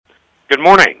Good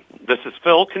morning. This is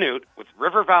Phil Canute with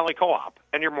River Valley Co-op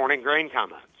and your morning grain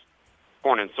comments.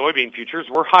 Corn and soybean futures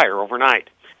were higher overnight.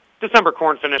 December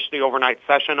corn finished the overnight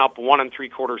session up 1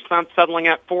 3/4 cents, settling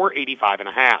at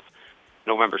 $4.85.5.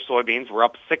 November soybeans were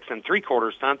up 6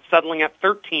 3/4 cents, settling at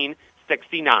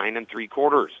 $13.69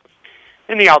 3/4.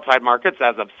 In the outside markets,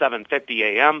 as of 7:50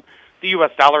 a.m., the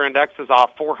U.S. dollar index is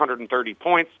off 430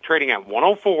 points, trading at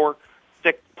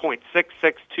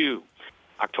 104.662.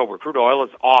 October crude oil is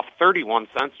off 31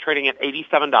 cents, trading at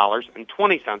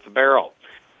 $87.20 a barrel.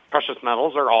 Precious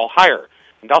metals are all higher.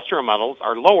 Industrial metals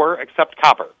are lower except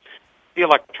copper. The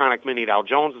electronic mini Dow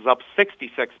Jones is up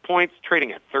 66 points,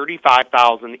 trading at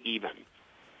 35,000 even.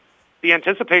 The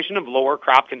anticipation of lower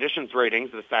crop conditions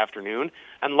ratings this afternoon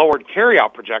and lowered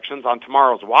carryout projections on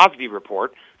tomorrow's WASDE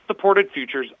report supported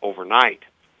futures overnight.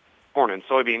 Corn and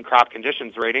soybean crop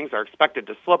conditions ratings are expected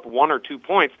to slip 1 or 2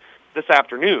 points this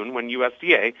afternoon when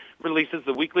USDA releases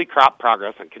the weekly crop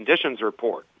progress and conditions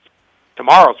report.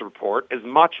 Tomorrow's report is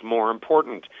much more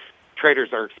important.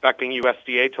 Traders are expecting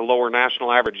USDA to lower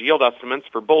national average yield estimates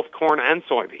for both corn and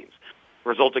soybeans,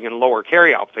 resulting in lower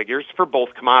carryout figures for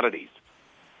both commodities.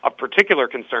 Of particular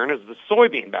concern is the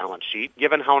soybean balance sheet,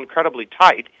 given how incredibly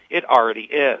tight it already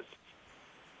is.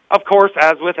 Of course,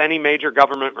 as with any major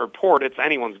government report, it's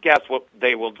anyone's guess what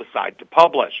they will decide to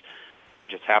publish.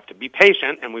 Just have to be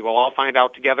patient, and we will all find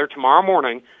out together tomorrow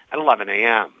morning at 11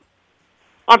 a.m.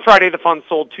 On Friday, the fund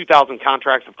sold 2,000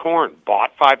 contracts of corn,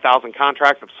 bought 5,000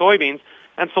 contracts of soybeans,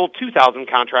 and sold 2,000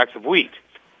 contracts of wheat.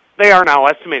 They are now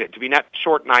estimated to be net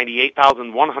short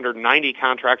 98,190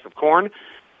 contracts of corn,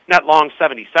 net long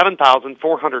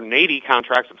 77,480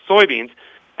 contracts of soybeans,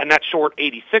 and net short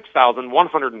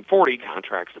 86,140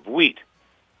 contracts of wheat.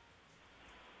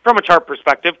 From a chart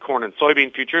perspective, corn and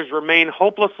soybean futures remain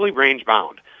hopelessly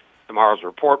range-bound. Tomorrow's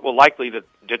report will likely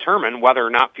determine whether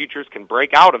or not futures can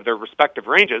break out of their respective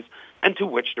ranges and to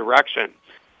which direction.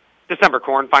 December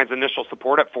corn finds initial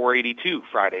support at $4.82,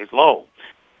 Friday's low,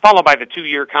 followed by the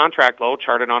 2-year contract low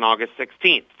charted on August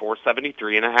 16th,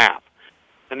 $4.73.5.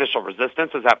 Initial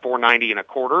resistance is at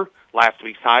 $4.90 last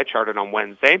week's high charted on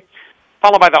Wednesday,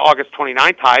 followed by the August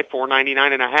 29th high,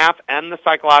 $4.99.5, and the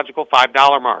psychological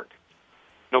 $5 mark.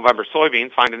 November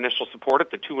soybeans find initial support at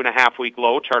the 2.5-week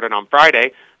low charted on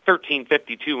Friday,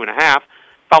 $13.52.5,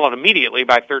 followed immediately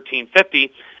by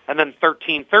 $13.50, and then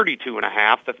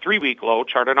 $13.32.5, the 3-week low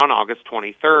charted on August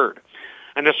 23rd.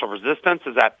 Initial resistance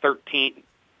is at $13.71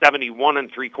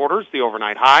 3/4, the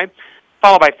overnight high,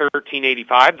 followed by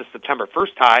 $13.85, the September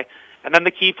 1st high, and then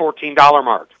the key $14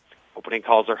 mark. Opening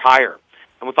calls are higher.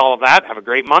 And with all of that, have a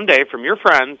great Monday from your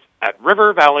friends at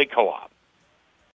River Valley Co-op.